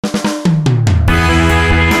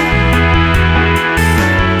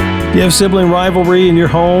Do you have sibling rivalry in your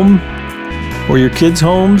home or your kids'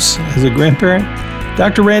 homes as a grandparent?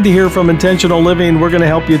 Dr. Randy here from Intentional Living. We're going to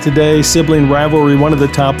help you today. Sibling rivalry, one of the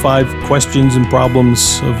top 5 questions and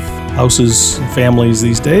problems of houses and families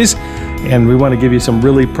these days. And we want to give you some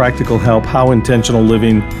really practical help how intentional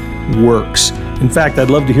living works. In fact, I'd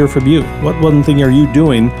love to hear from you. What one thing are you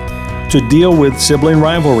doing to deal with sibling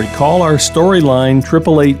rivalry? Call our storyline,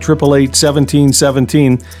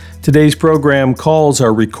 888-888-1717. Today's program calls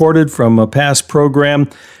are recorded from a past program,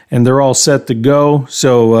 and they're all set to go.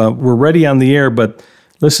 So we're ready on the air, but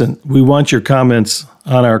listen, we want your comments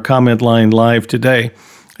on our comment line live today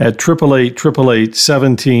at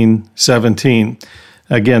 888-888-1717.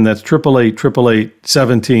 Again, that's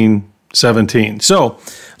 888-888-1717. So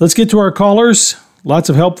let's get to our callers. Lots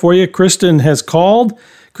of help for you. Kristen has called.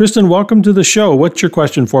 Kristen, welcome to the show. What's your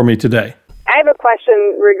question for me today? I have a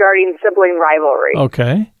question regarding sibling rivalry.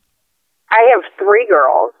 Okay. I have 3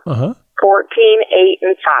 girls, 14, 8,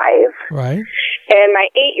 and 5. Right. And my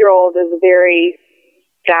 8-year-old is a very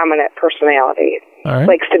dominant personality. All right.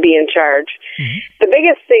 Likes to be in charge. Mm-hmm. The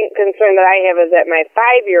biggest concern that I have is that my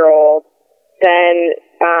 5-year-old, then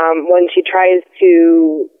when she tries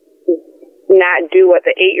to not do what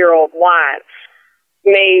the 8-year-old wants,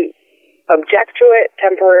 may object to it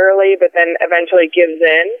temporarily, but then eventually gives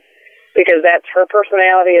in. Because that's her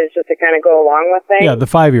personality, is just to kind of go along with things. Yeah,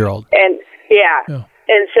 the 5-year-old. And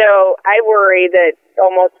and so I worry that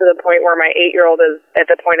almost to the point where my 8-year-old is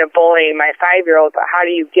at the point of bullying my 5-year-old. But how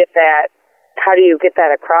do you get that? How do you get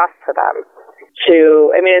that across to them?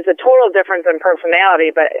 It's a total difference in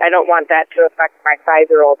personality, but I don't want that to affect my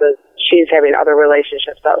 5-year-old as she's having other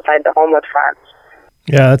relationships outside the home with friends.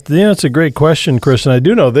 Yeah, that's a great question, Kristen. I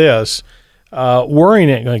do know this. Worrying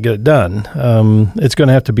ain't going to get it done. It's going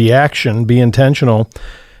to have to be action, be intentional.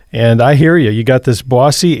 And I hear you. You got this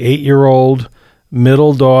bossy 8-year-old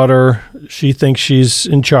middle daughter. She thinks she's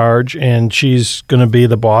in charge, and she's going to be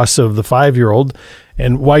the boss of the 5-year-old.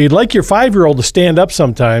 And while you'd like your 5-year-old to stand up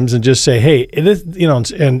sometimes and just say, hey, it is,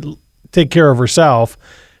 and take care of herself,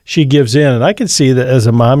 she gives in. And I can see that as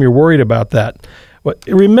a mom, you're worried about that. But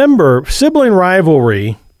remember, sibling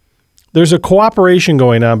rivalry, there's a cooperation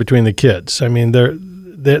going on between the kids. I mean, they're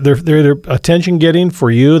attention getting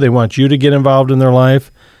for you. They want you to get involved in their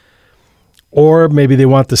life. Or maybe they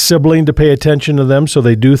want the sibling to pay attention to them, so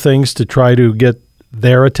they do things to try to get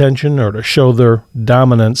their attention or to show their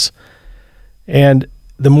dominance. And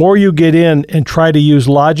the more you get in and try to use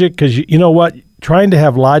logic, because you know what? Trying to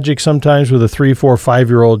have logic sometimes with a 3, 4,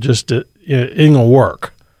 5-year-old just it ain't going to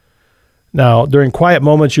work. Now, during quiet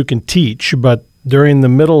moments, you can teach, but during the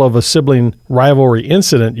middle of a sibling rivalry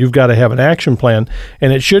incident, you've got to have an action plan,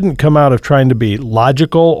 and it shouldn't come out of trying to be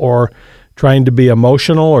logical or trying to be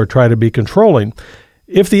emotional or try to be controlling.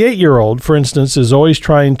 If the 8-year-old, for instance, is always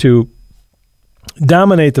trying to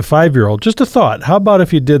dominate the 5-year-old, just a thought. How about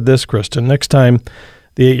if you did this, Kristen? Next time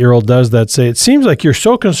the 8-year-old does that, say, it seems like you're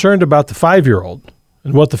so concerned about the 5-year-old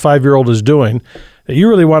and what the 5-year-old is doing that you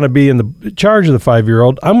really want to be in the charge of the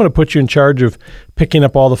 5-year-old. I'm going to put you in charge of picking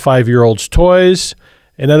up all the 5-year-old's toys.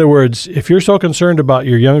 In other words, if you're so concerned about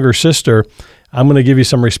your younger sister, I'm going to give you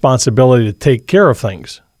some responsibility to take care of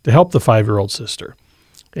things, to help the 5-year-old sister.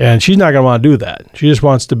 And she's not going to want to do that. She just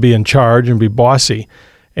wants to be in charge and be bossy.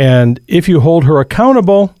 And if you hold her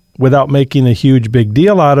accountable without making a huge big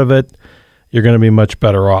deal out of it, you're going to be much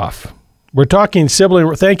better off. We're talking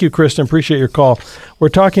sibling. Thank you, Kristen. Appreciate your call. We're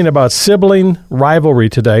talking about sibling rivalry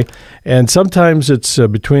today, and sometimes it's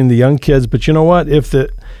between the young kids. But you know what? If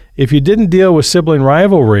you didn't deal with sibling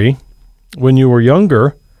rivalry when you were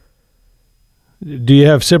younger, do you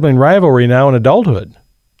have sibling rivalry now in adulthood?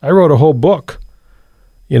 I wrote a whole book,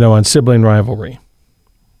 on sibling rivalry.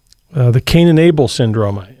 The Cain and Abel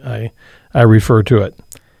syndrome, I refer to it,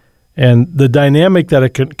 and the dynamic that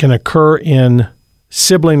it can occur in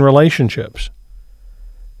sibling relationships.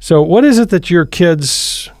 So what is it that your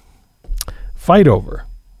kids fight over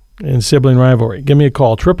in sibling rivalry? Give me a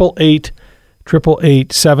call,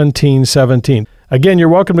 888-888-1717. Again, you're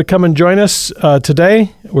welcome to come and join us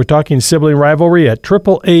today. We're talking sibling rivalry at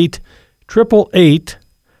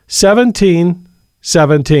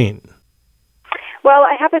 888-888-1717. Well,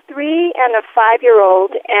 I have a 3 and a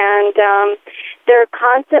 5-year-old, and they're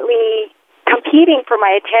constantly competing for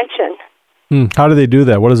my attention. How do they do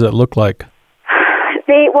that? What does it look like?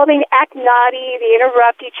 They act naughty. They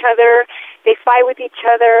interrupt each other. They fight with each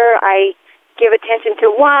other. I give attention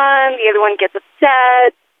to one. The other one gets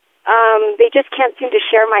upset. They just can't seem to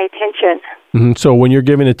share my attention. Mm-hmm. So when you're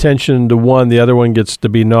giving attention to one, the other one gets to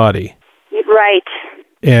be naughty. Right.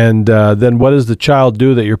 And then what does the child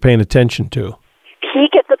do that you're paying attention to? He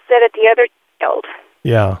gets upset at the other child.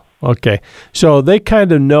 Yeah. Okay. So they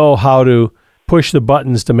kind of know how to push the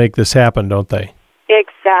buttons to make this happen, don't they?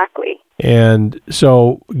 Exactly. And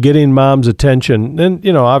so getting mom's attention, and,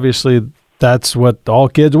 obviously that's what all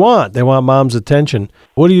kids want. They want mom's attention.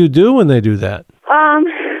 What do you do when they do that?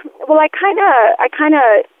 Well, I kind of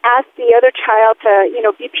ask the other child to,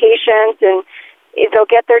 be patient, and they'll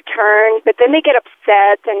get their turn, but then they get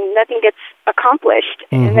upset and nothing gets accomplished.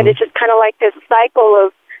 Mm-hmm. And then it's just kind of like this cycle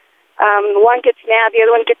of one gets mad, the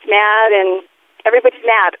other one gets mad, and everybody's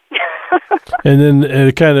mad. And then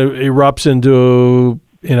it kind of erupts into,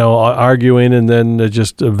 arguing, and then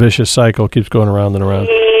just a vicious cycle keeps going around and around.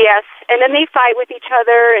 Yes. And then they fight with each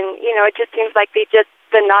other, and, it just seems like the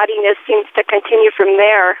naughtiness seems to continue from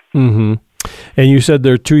there. Mm-hmm. And you said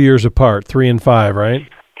they're 2 years apart, 3 and 5, right?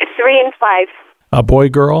 3 and 5. A boy,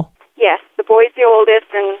 girl? Yes, the boy's the oldest,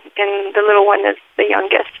 and the little one is the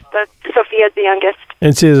youngest. Sophia's the youngest.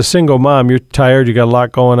 And see, as a single mom, you're tired, you got a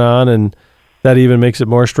lot going on, and that even makes it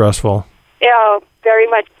more stressful. Yeah, very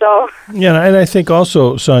much so. Yeah, and I think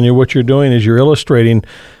also, Sonia, what you're doing is you're illustrating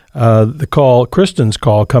Kristen's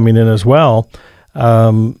call coming in as well,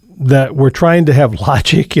 that we're trying to have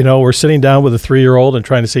logic. We're sitting down with a 3-year-old and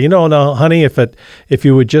trying to say, no, honey, if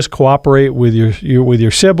you would just cooperate with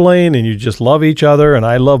your sibling and you just love each other, and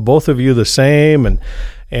I love both of you the same,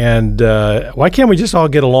 and why can't we just all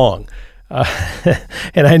get along?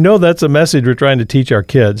 And I know that's a message we're trying to teach our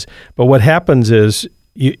kids, but what happens is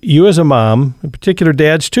you as a mom, in particular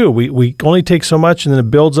dads too, we only take so much, and then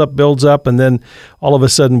it builds up, and then all of a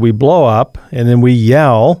sudden we blow up, and then we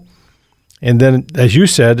yell. And then, as you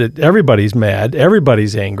said, everybody's mad,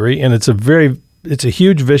 everybody's angry, and it's a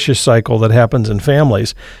huge vicious cycle that happens in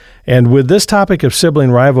families. And with this topic of sibling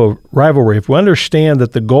rivalry, if we understand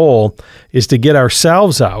that the goal is to get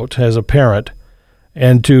ourselves out as a parent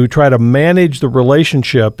and to try to manage the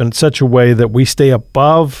relationship in such a way that we stay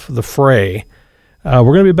above the fray, we're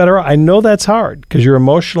going to be better. I know that's hard because you're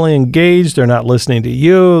emotionally engaged. They're not listening to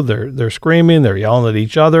you. They're screaming. They're yelling at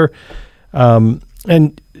each other. And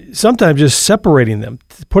sometimes just separating them,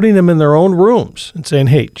 putting them in their own rooms and saying,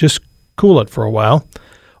 hey, just cool it for a while.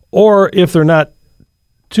 Or if they're not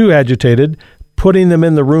too agitated, putting them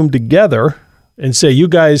in the room together and say, you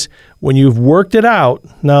guys, when you've worked it out,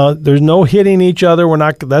 now there's no hitting each other.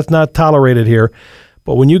 That's not tolerated here.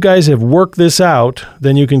 But when you guys have worked this out,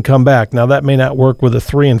 then you can come back. Now that may not work with a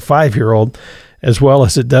 3 and 5-year-old as well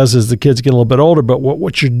as it does as the kids get a little bit older. But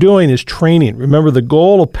what you're doing is training. Remember, the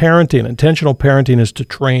goal of parenting, intentional parenting, is to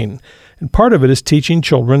train. And part of it is teaching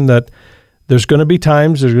children that there's going to be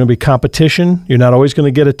times, there's going to be competition. You're not always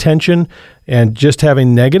going to get attention. And just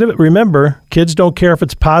having negative, remember, kids don't care if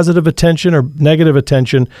it's positive attention or negative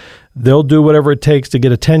attention. They'll do whatever it takes to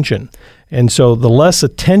get attention. And so the less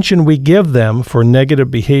attention we give them for negative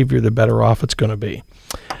behavior, the better off it's going to be.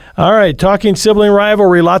 All right, talking sibling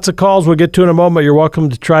rivalry, lots of calls we'll get to in a moment. You're welcome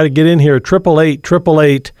to try to get in here,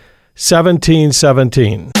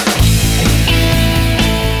 888-888-1717.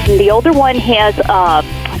 The older one has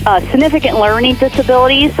significant learning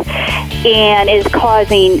disabilities and is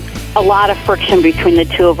causing a lot of friction between the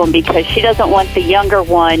two of them because she doesn't want the younger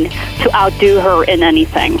one to outdo her in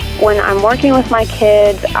anything. When I'm working with my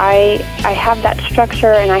kids, I have that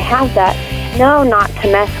structure and I have that no not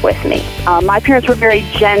to mess with me. My parents were very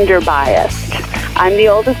gender biased. I'm the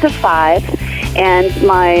oldest of 5, and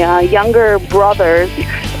my younger brothers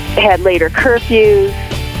had later curfews,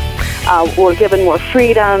 were given more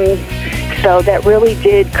freedom, so that really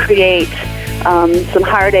did create some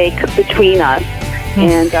heartache between us.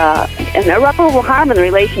 And irreparable harm in the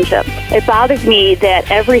relationship. It bothers me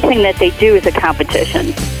that everything that they do is a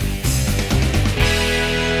competition.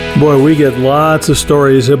 Boy, we get lots of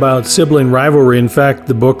stories about sibling rivalry. In fact,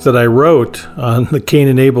 the book that I wrote on the Cain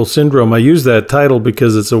and Abel syndrome, I use that title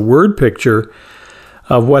because it's a word picture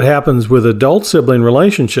of what happens with adult sibling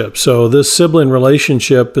relationships. So this sibling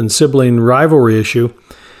relationship and sibling rivalry issue,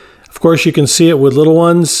 of course, you can see it with little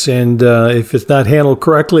ones, and if it's not handled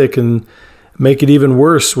correctly, it can make it even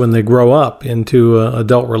worse when they grow up into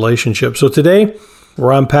adult relationships. So today,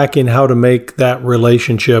 we're unpacking how to make that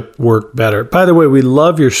relationship work better. By the way, we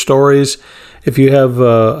love your stories. If you have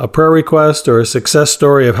a prayer request or a success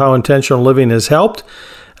story of how intentional living has helped,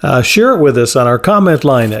 share it with us on our comment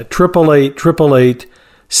line at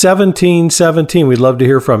 888-888-1717. We'd love to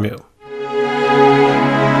hear from you.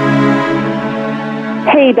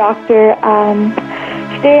 Hey, Doctor.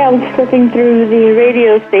 Today I was flipping through the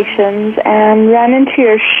radio stations and ran into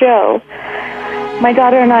your show. My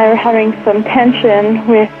daughter and I are having some tension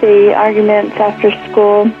with the arguments after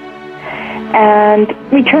school, and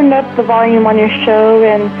we turned up the volume on your show,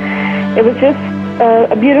 and it was just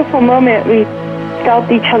a beautiful moment. We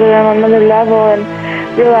sculpt each other on another level and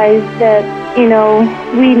realize that,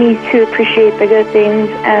 we need to appreciate the good things.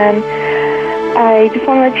 And I just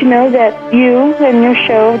want to let you know that you and your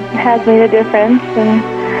show has made a difference.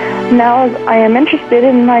 And now I am interested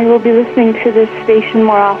and I will be listening to this station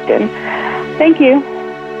more often. Thank you,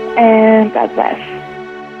 and God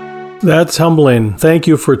bless. That's humbling. Thank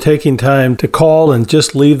you for taking time to call and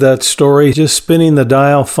just leave that story, just spinning the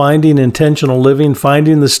dial, finding intentional living,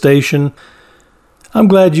 finding the station. I'm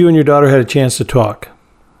glad you and your daughter had a chance to talk.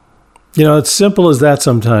 It's simple as that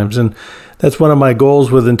sometimes, and that's one of my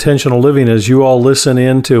goals with intentional living is you all listen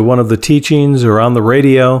in to one of the teachings or on the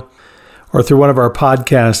radio or through one of our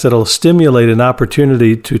podcasts that'll stimulate an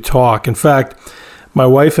opportunity to talk. In fact, my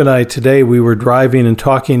wife and I today, we were driving and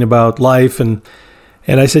talking about life, and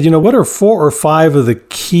I said, what are 4 or 5 of the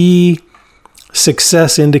key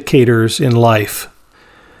success indicators in life?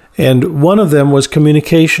 And one of them was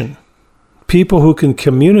communication. People who can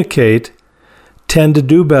communicate tend to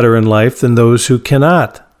do better in life than those who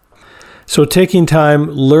cannot. So taking time,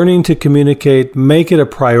 learning to communicate, make it a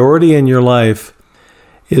priority in your life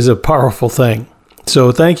is a powerful thing.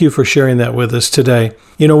 So thank you for sharing that with us today.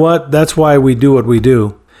 You know what? That's why we do what we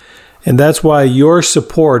do. And that's why your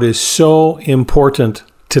support is so important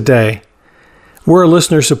today. We're a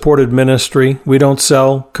listener-supported ministry. We don't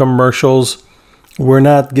sell commercials. We're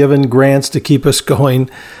not given grants to keep us going.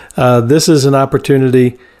 This is an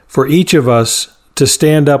opportunity for each of us to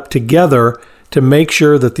stand up together to make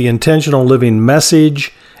sure that the intentional living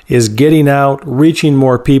message is getting out, reaching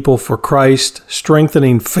more people for Christ,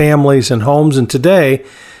 strengthening families and homes, and today,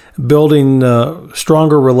 building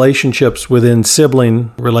stronger relationships within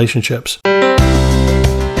sibling relationships.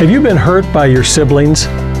 Have you been hurt by your siblings?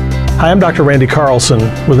 Hi, I'm Dr. Randy Carlson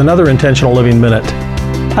with another Intentional Living Minute.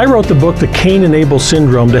 I wrote the book, The Cain and Abel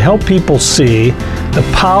Syndrome, to help people see the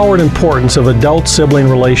power and importance of adult sibling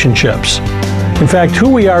relationships. In fact, who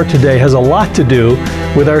we are today has a lot to do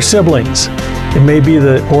with our siblings. It may be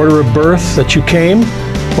the order of birth that you came,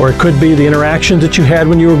 or it could be the interactions that you had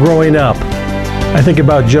when you were growing up. I think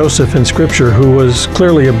about Joseph in Scripture, who was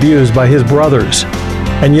clearly abused by his brothers.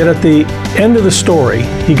 And yet at the end of the story,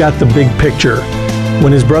 he got the big picture.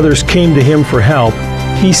 When his brothers came to him for help,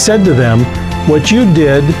 he said to them, "What you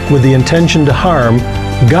did with the intention to harm,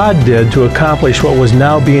 God did to accomplish what was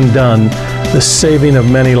now being done, the saving of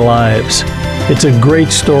many lives." It's a great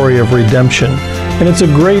story of redemption. And it's a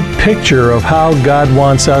great picture of how God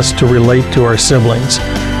wants us to relate to our siblings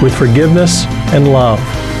with forgiveness and love.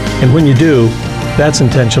 And when you do, that's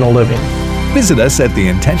intentional living. Visit us at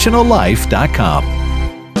theintentionallife.com.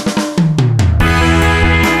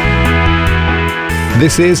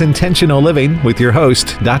 This is Intentional Living with your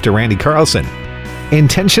host, Dr. Randy Carlson.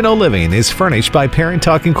 Intentional Living is furnished by Parent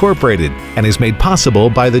Talk Incorporated and is made possible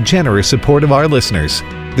by the generous support of our listeners.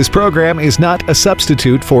 This program is not a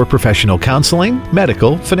substitute for professional counseling,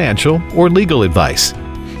 medical, financial, or legal advice.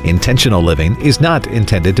 Intentional Living is not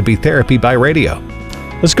intended to be therapy by radio.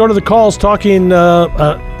 Let's go to the calls talking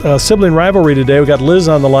sibling rivalry today. We got Liz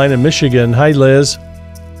on the line in Michigan. Hi, Liz.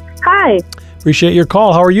 Hi. Appreciate your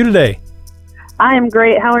call. How are you today? I am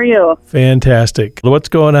great. How are you? Fantastic. What's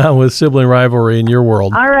going on with sibling rivalry in your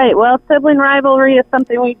world? All right. Well, sibling rivalry is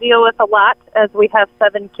something we deal with a lot as we have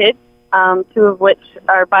 7 kids. 2 of which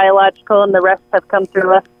are biological, and the rest have come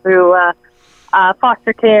through us through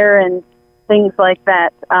foster care and things like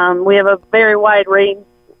that. We have a very wide range,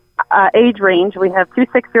 age range. We have 2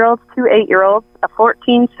 6-year-olds, 2 8-year-olds, a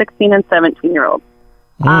 14, 16, and 17-year-old.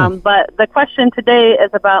 But the question today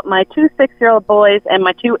is about my 2 6-year-old boys and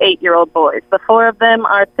my 2 8-year-old boys. The 4 of them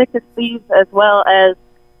are thick as thieves as well as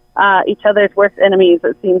each other's worst enemies,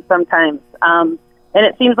 it seems sometimes. And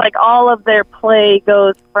it seems like all of their play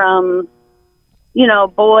goes from,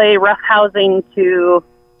 boy roughhousing to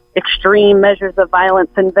extreme measures of violence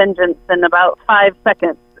and vengeance in about 5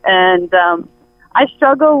 seconds. And I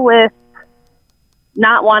struggle with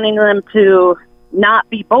not wanting them to not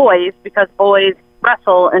be boys because boys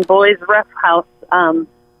wrestle and boys roughhouse.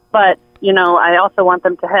 But, I also want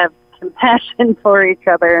them to have compassion for each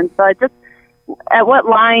other. And so at what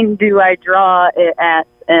line do I draw it at?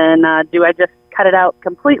 And do I just cut it out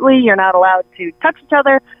completely? You're not allowed to touch each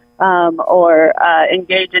other or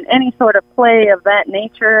engage in any sort of play of that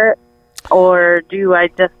nature? Or do I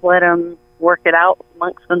just let them work it out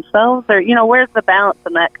amongst themselves? Or, where's the balance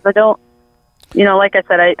in that? Because I don't, like I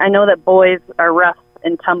said, I know that boys are rough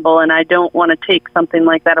and tumble, and I don't want to take something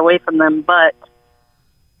like that away from them, but...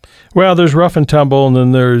 Well, there's rough and tumble, and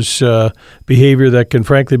then there's behavior that can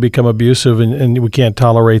frankly become abusive, and we can't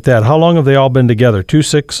tolerate that. How long have they all been together? 2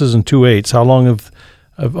 6s and 2 8s. How long have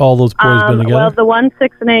Have all those boys been together? Well, the 1,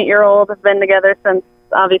 6, and 8-year-old have been together since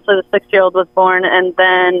obviously the 6-year-old was born, and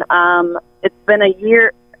then it's been a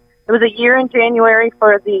year. It was a year in January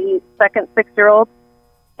for the second 6-year-old,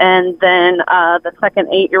 and then the second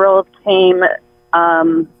 8-year-old came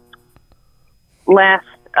last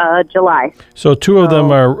July. So two of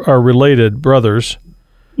them are related brothers.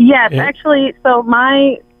 Yes, actually. So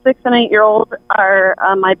my 6 and 8-year-old are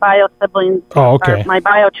my bio siblings. Oh, okay. Are my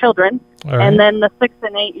bio children. All right. And then the 6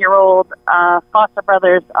 and 8-year-old foster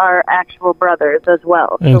brothers are actual brothers as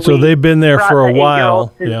well. And so they've been there for a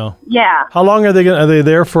while. Yeah. How long are they? Are they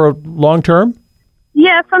there for long term?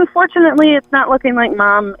 Yes. Unfortunately, it's not looking like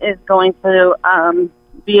Mom is going to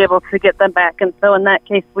be able to get them back, and so in that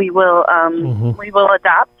case, we will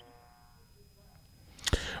adopt.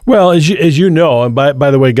 Well, as you know, and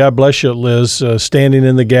by the way, God bless you, Liz. Standing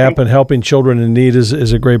in the gap and helping children in need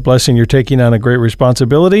is a great blessing. You're taking on a great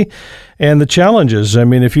responsibility. And the challenges, I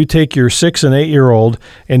mean, if you take your 6 and 8-year-old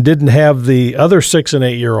and didn't have the other 6 and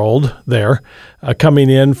 8-year-old there coming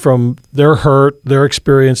in from their hurt, their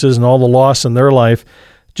experiences, and all the loss in their life,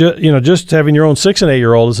 just having your own 6 and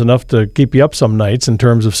 8-year-old is enough to keep you up some nights in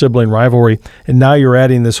terms of sibling rivalry. And now you're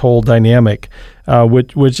adding this whole dynamic,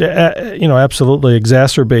 which absolutely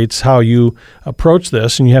exacerbates how you approach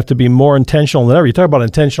this. And you have to be more intentional than ever. You talk about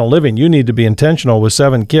intentional living. You need to be intentional with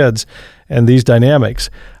 7 kids and these dynamics.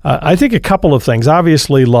 I think a couple of things.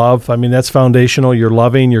 Obviously, love. I mean, that's foundational. You're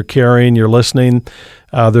loving, you're caring, you're listening.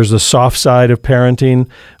 There's a soft side of parenting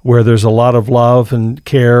where there's a lot of love and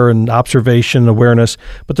care and observation, awareness.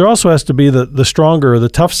 But there also has to be the stronger, the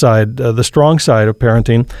tough side, the strong side of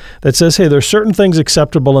parenting that says, hey, there's certain things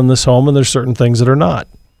acceptable in this home and there's certain things that are not.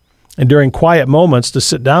 And during quiet moments to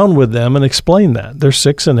sit down with them and explain that. They're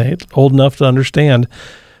 6 and 8, old enough to understand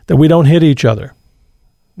that we don't hit each other.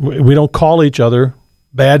 We don't call each other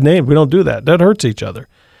bad names. We don't do that. That hurts each other.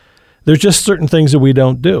 There's just certain things that we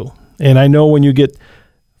don't do. And I know when you get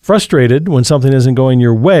frustrated when something isn't going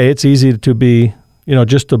your way, it's easy to be,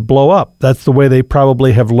 just to blow up. That's the way they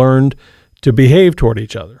probably have learned to behave toward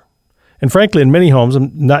each other. And frankly, in many homes,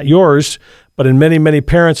 not yours, but in many, many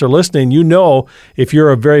parents are listening, if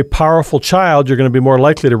you're a very powerful child, you're going to be more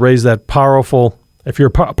likely to raise that powerful. If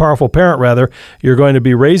you're a powerful parent, rather, you're going to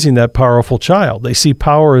be raising that powerful child. They see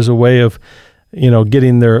power as a way of,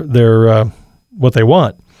 getting their what they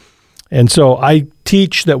want. And so I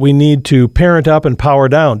teach that we need to parent up and power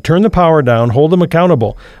down. Turn the power down, hold them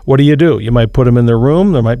accountable. What do? You might put them in their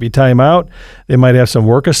room. There might be time out. They might have some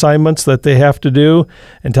work assignments that they have to do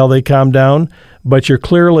until they calm down. But you're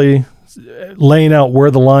clearly laying out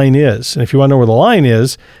where the line is. And if you want to know where the line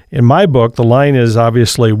is, in my book, the line is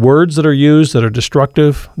obviously words that are used that are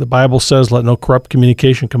destructive. The Bible says, let no corrupt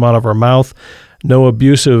communication come out of our mouth, no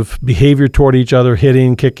abusive behavior toward each other,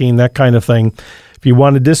 hitting, kicking, that kind of thing. If you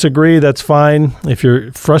want to disagree, that's fine. If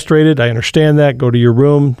you're frustrated, I understand that. Go to your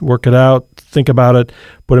room, work it out, think about it,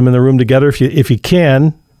 put them in the room together if you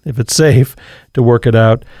can, if it's safe to work it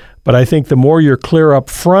out. But I think the more you're clear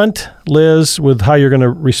up front, Liz, with how you're going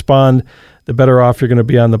to respond, the better off you're going to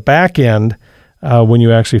be on the back end when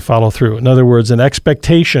you actually follow through. In other words, an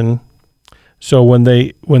expectation. So when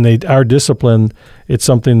they are disciplined, it's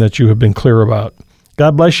something that you have been clear about.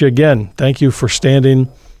 God bless you again. Thank you for standing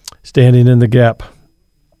in the gap.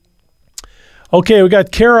 Okay, we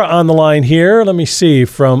got Kara on the line here. Let me see,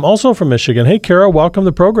 also from Michigan. Hey, Kara, welcome to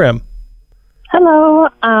the program. Hello.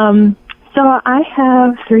 So I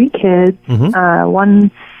have 3 kids,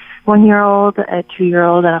 one 1-year-old, a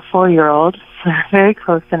 2-year-old, and a 4-year-old. So they're very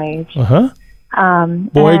close in age.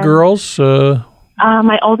 Boy, girls?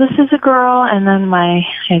 My oldest is a girl, and then I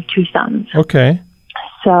have 2 sons. Okay.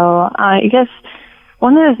 So I guess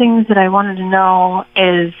one of the things that I wanted to know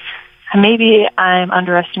is maybe I'm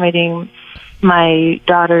underestimating my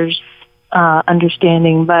daughter's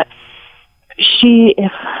understanding, but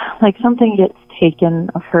if something gets taken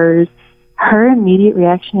of hers, her immediate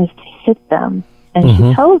reaction is to hit them. And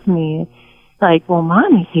she tells me, well,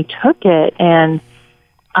 Mommy, he took it. And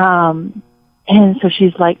so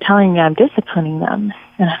she's telling me I'm disciplining them.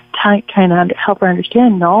 And I'm trying to help her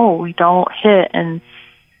understand, no, we don't hit. And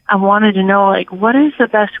I wanted to know, what is the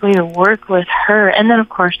best way to work with her? And then, of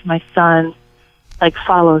course, my son,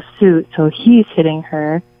 follows suit. So he's hitting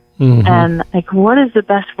her. And, what is the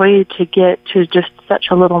best way to get to just such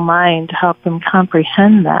a little mind to help them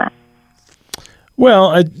comprehend that?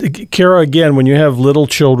 Well, Kara, again, when you have little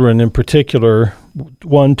children in particular,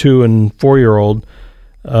 1, 2, and 4-year-old,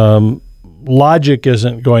 logic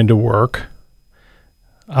isn't going to work.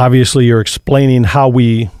 Obviously, you're explaining how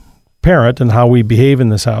we parent and how we behave in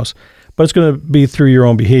this house, but it's going to be through your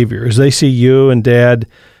own behavior. As they see you and Dad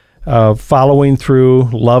following through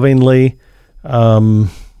lovingly,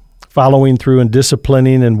 following through and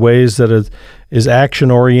disciplining in ways that is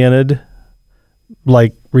action-oriented,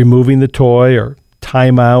 like removing the toy or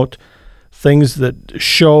timeout, things that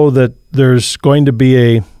show that there's going to be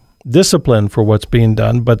a discipline for what's being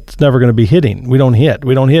done, but it's never going to be hitting. We don't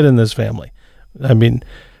hit in this family. I mean,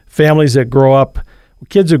 families that grow up,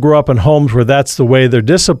 kids who grow up in homes where that's the way they're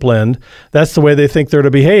disciplined, that's the way they think they're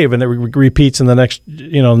to behave, and it repeats in the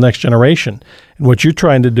next generation. And what you're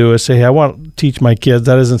trying to do is say, hey, I want to teach my kids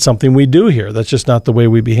that isn't something we do here. That's just not the way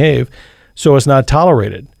we behave. So it's not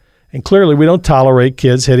tolerated. And clearly we don't tolerate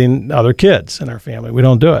kids hitting other kids in our family. We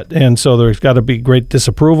don't do it. And so there's got to be great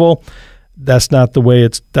disapproval. That's not the way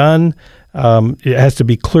it's done. It has to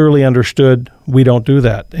be clearly understood. We don't do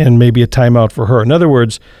that. And maybe a timeout for her. In other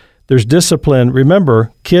words, there's discipline.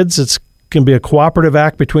 Remember, kids, it can be a cooperative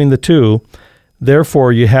act between the two.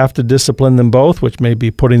 Therefore, you have to discipline them both, which may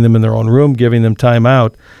be putting them in their own room, giving them time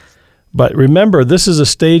out. But remember, this is a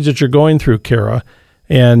stage that you're going through, Kara.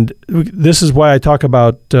 And this is why I talk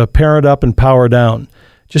about parent up and power down.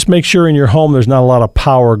 Just make sure in your home there's not a lot of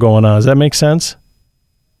power going on. Does that make sense?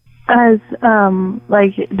 Describe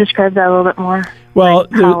that a little bit more. Well,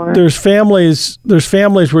 there's families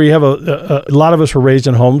where you have a lot of us were raised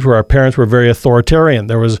in homes where our parents were very authoritarian.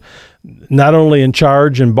 There was not only in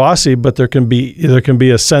charge and bossy, but there can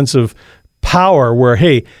be a sense of power where,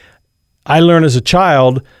 hey, I learned as a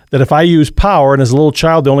child that if I use power, and as a little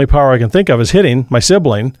child, the only power I can think of is hitting my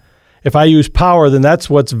sibling. If I use power, then that's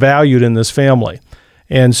what's valued in this family.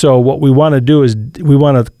 And so what we want to do is we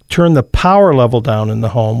want to turn the power level down in the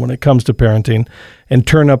home when it comes to parenting and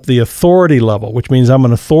turn up the authority level, which means I'm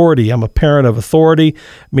an authority. I'm a parent of authority,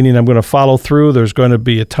 meaning I'm going to follow through. There's going to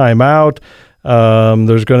be a timeout.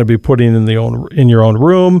 There's going to be putting in your own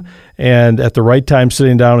room, and at the right time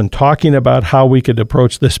sitting down and talking about how we could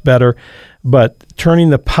approach this better. But turning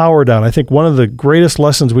the power down, I think one of the greatest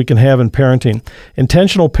lessons we can have in parenting,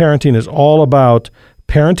 intentional parenting is all about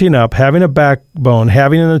parenting up, having a backbone,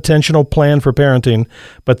 having an intentional plan for parenting,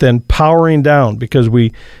 but then powering down, because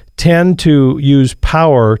we tend to use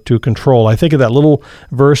power to control. I think of that little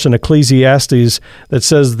verse in Ecclesiastes that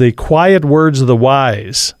says, the quiet words of the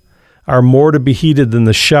wise are more to be heeded than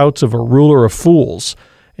the shouts of a ruler of fools.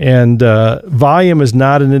 And volume is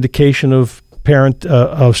not an indication of strength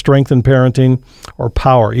in parenting or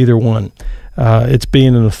power, either one. It's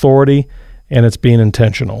being an authority, and it's being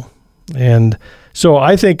intentional. And so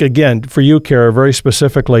I think, again, for you, Kara, very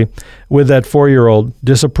specifically, with that 4-year-old,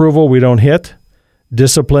 disapproval, we don't hit.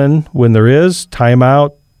 Discipline, when there is, time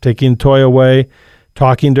out, taking toy away,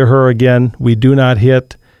 talking to her again, we do not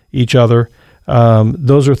hit each other.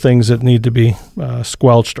 Those are things that need to be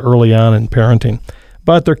squelched early on in parenting.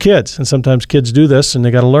 But they're kids, and sometimes kids do this, and they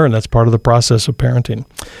got to learn. That's part of the process of parenting.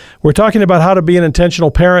 We're talking about how to be an intentional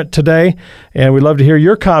parent today, and we'd love to hear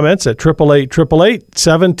your comments at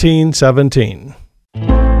 888-888-1717.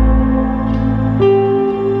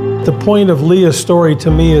 The point of Leah's story to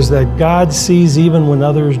me is that God sees even when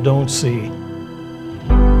others don't see.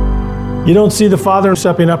 You don't see the father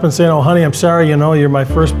stepping up and saying, oh, honey, I'm sorry, you're my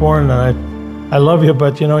firstborn, and I love you,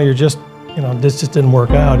 but, you're just, this just didn't work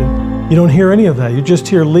out. And you don't hear any of that. You just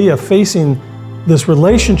hear Leah facing this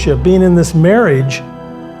relationship, being in this marriage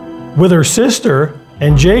with her sister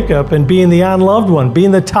and Jacob, and being the unloved one,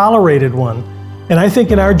 being the tolerated one. And I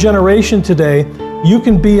think in our generation today, you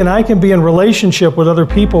can be and I can be in relationship with other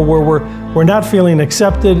people where we're not feeling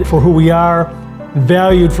accepted for who we are,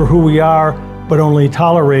 valued for who we are, but only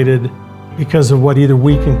tolerated because of what either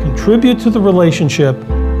we can contribute to the relationship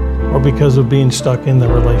or because of being stuck in the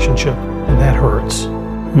relationship, and that hurts.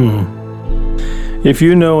 If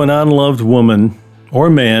you know an unloved woman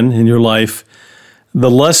or man in your life,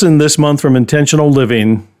 the lesson this month from Intentional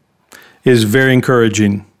Living is very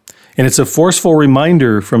encouraging. And it's a forceful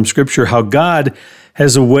reminder from Scripture how God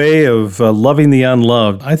has a way of loving the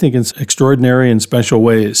unloved, I think in extraordinary and special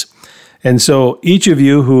ways. And so each of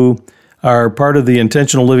you who are part of the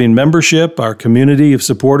Intentional Living membership, our community of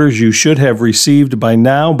supporters, you should have received by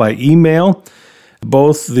now, by email,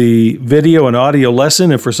 both the video and audio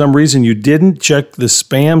lesson. If for some reason you didn't, check the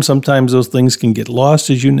spam. Sometimes those things can get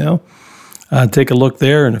lost, as you know. Take a look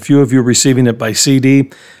there, and a few of you are receiving it by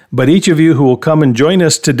CD. But each of you who will come and join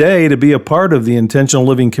us today to be a part of the Intentional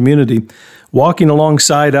Living community, walking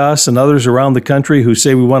alongside us and others around the country who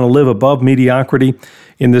say we want to live above mediocrity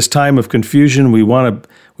in this time of confusion. We want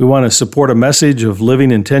to support a message of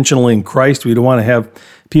living intentionally in Christ. We don't want to have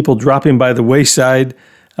people dropping by the wayside.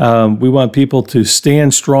 We want people to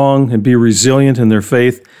stand strong and be resilient in their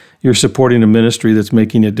faith. you're supporting a ministry that's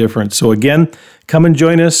making a difference. So again, come and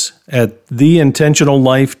join us at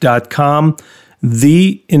theintentionallife.com,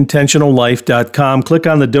 theintentionallife.com. Click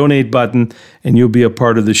on the donate button and you'll be a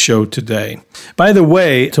part of the show today. By the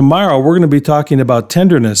way, tomorrow we're going to be talking about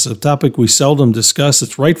tenderness, a topic we seldom discuss.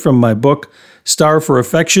 It's right from my book, Star for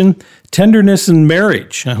Affection, Tenderness in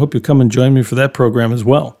Marriage. I hope you come and join me for that program as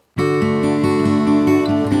well.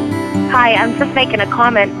 Hi, I'm just making a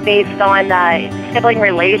comment based on sibling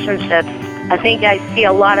relationships. I think I see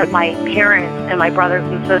a lot of my parents and my brothers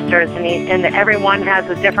and sisters, and everyone has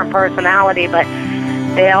a different personality, but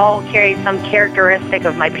they all carry some characteristic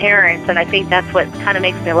of my parents, and I think that's what kind of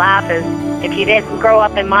makes me laugh is if you didn't grow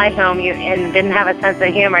up in my home and didn't have a sense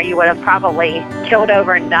of humor, you would have probably killed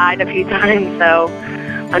over and died a few times. So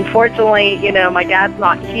unfortunately, my dad's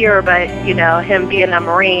not here, but, him being a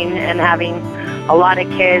Marine and having a lot of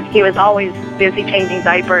kids, he was always busy changing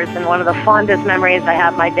diapers, and one of the fondest memories I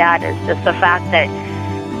have of my dad is just the fact that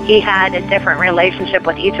he had a different relationship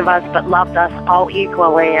with each of us but loved us all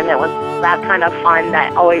equally, and it was that kind of fun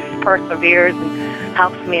that always perseveres and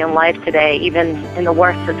helps me in life today, even in the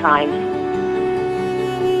worst of times.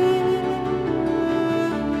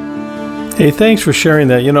 Hey, thanks for sharing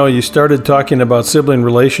that. You started talking about sibling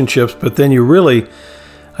relationships, but then you really,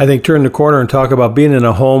 I think, turn the corner and talk about being in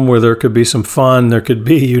a home where there could be some fun, there could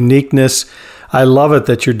be uniqueness. I love it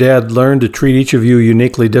that your dad learned to treat each of you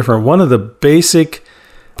uniquely different. One of the basic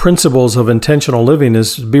principles of intentional living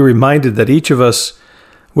is to be reminded that each of us,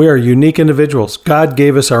 we are unique individuals. God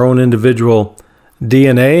gave us our own individual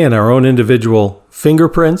DNA and our own individual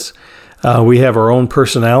fingerprints. We have our own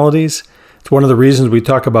personalities. It's one of the reasons we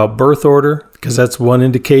talk about birth order, because that's one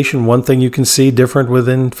indication, one thing you can see different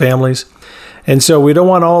within families. And so we don't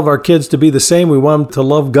want all of our kids to be the same. We want them to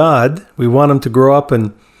love God. We want them to grow up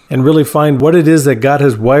and really find what it is that God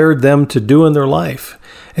has wired them to do in their life.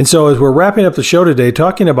 And so as we're wrapping up the show today,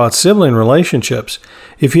 talking about sibling relationships,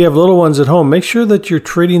 if you have little ones at home, make sure that you're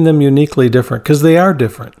treating them uniquely different, because they are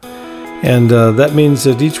different. And that means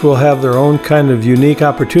that each will have their own kind of unique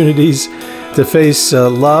opportunities to face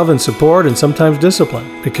love and support and sometimes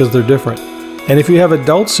discipline, because they're different. And if you have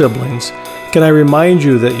adult siblings, can I remind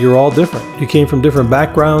you that you're all different? You came from different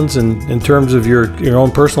backgrounds in terms of your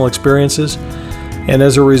own personal experiences. And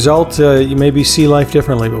as a result, you maybe see life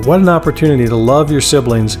differently. But what an opportunity to love your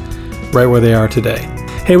siblings right where they are today.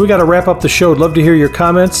 Hey, we got to wrap up the show. I'd love to hear your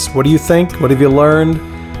comments. What do you think? What have you learned?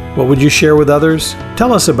 What would you share with others?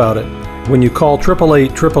 Tell us about it when you call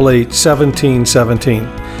 888-888-1717.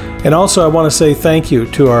 And also, I want to say thank you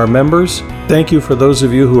to our members. Thank you for those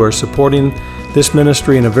of you who are supporting this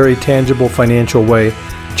ministry in a very tangible financial way.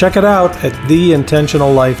 Check it out at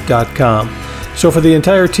theintentionallife.com. So for the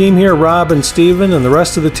entire team here, Rob and Stephen and the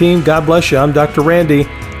rest of the team, God bless you. I'm Dr. Randy.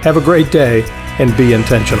 Have a great day and be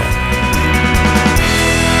intentional.